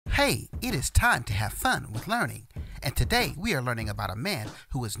Hey, it is time to have fun with learning. And today we are learning about a man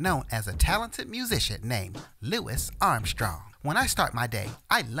who is known as a talented musician named Louis Armstrong. When I start my day,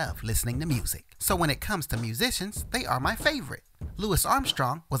 I love listening to music. So when it comes to musicians, they are my favorite. Louis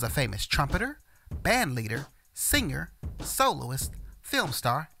Armstrong was a famous trumpeter, band leader, singer, soloist, film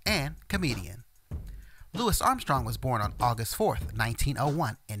star, and comedian. Louis Armstrong was born on August 4th,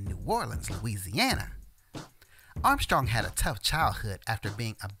 1901 in New Orleans, Louisiana. Armstrong had a tough childhood after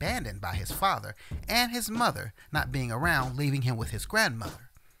being abandoned by his father and his mother not being around, leaving him with his grandmother.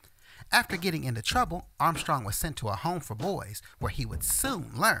 After getting into trouble, Armstrong was sent to a home for boys where he would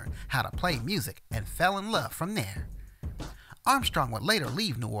soon learn how to play music and fell in love from there. Armstrong would later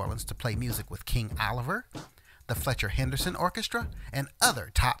leave New Orleans to play music with King Oliver, the Fletcher Henderson Orchestra, and other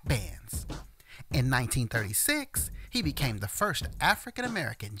top bands. In 1936, he became the first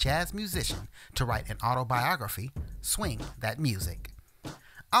African-American jazz musician to write an autobiography, Swing That Music.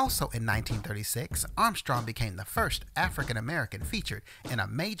 Also in 1936, Armstrong became the first African-American featured in a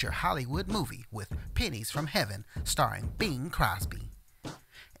major Hollywood movie with Pennies from Heaven starring Bing Crosby.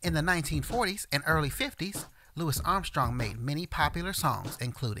 In the 1940s and early 50s, Louis Armstrong made many popular songs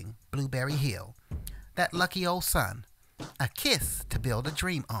including Blueberry Hill, That Lucky Old Sun, A Kiss to Build a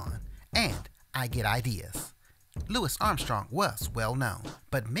Dream On, and I Get Ideas. Louis Armstrong was well known,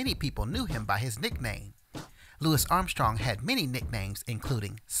 but many people knew him by his nickname. Louis Armstrong had many nicknames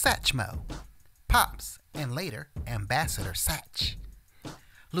including Satchmo, Pops, and later Ambassador Satch.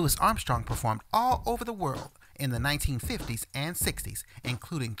 Louis Armstrong performed all over the world in the 1950s and 60s,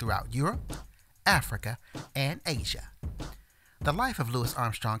 including throughout Europe, Africa, and Asia. The life of Louis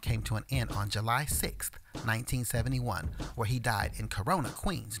Armstrong came to an end on July 6, 1971, where he died in Corona,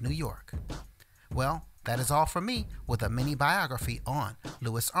 Queens, New York. Well, that is all from me with a mini biography on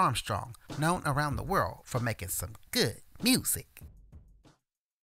Louis Armstrong, known around the world for making some good music.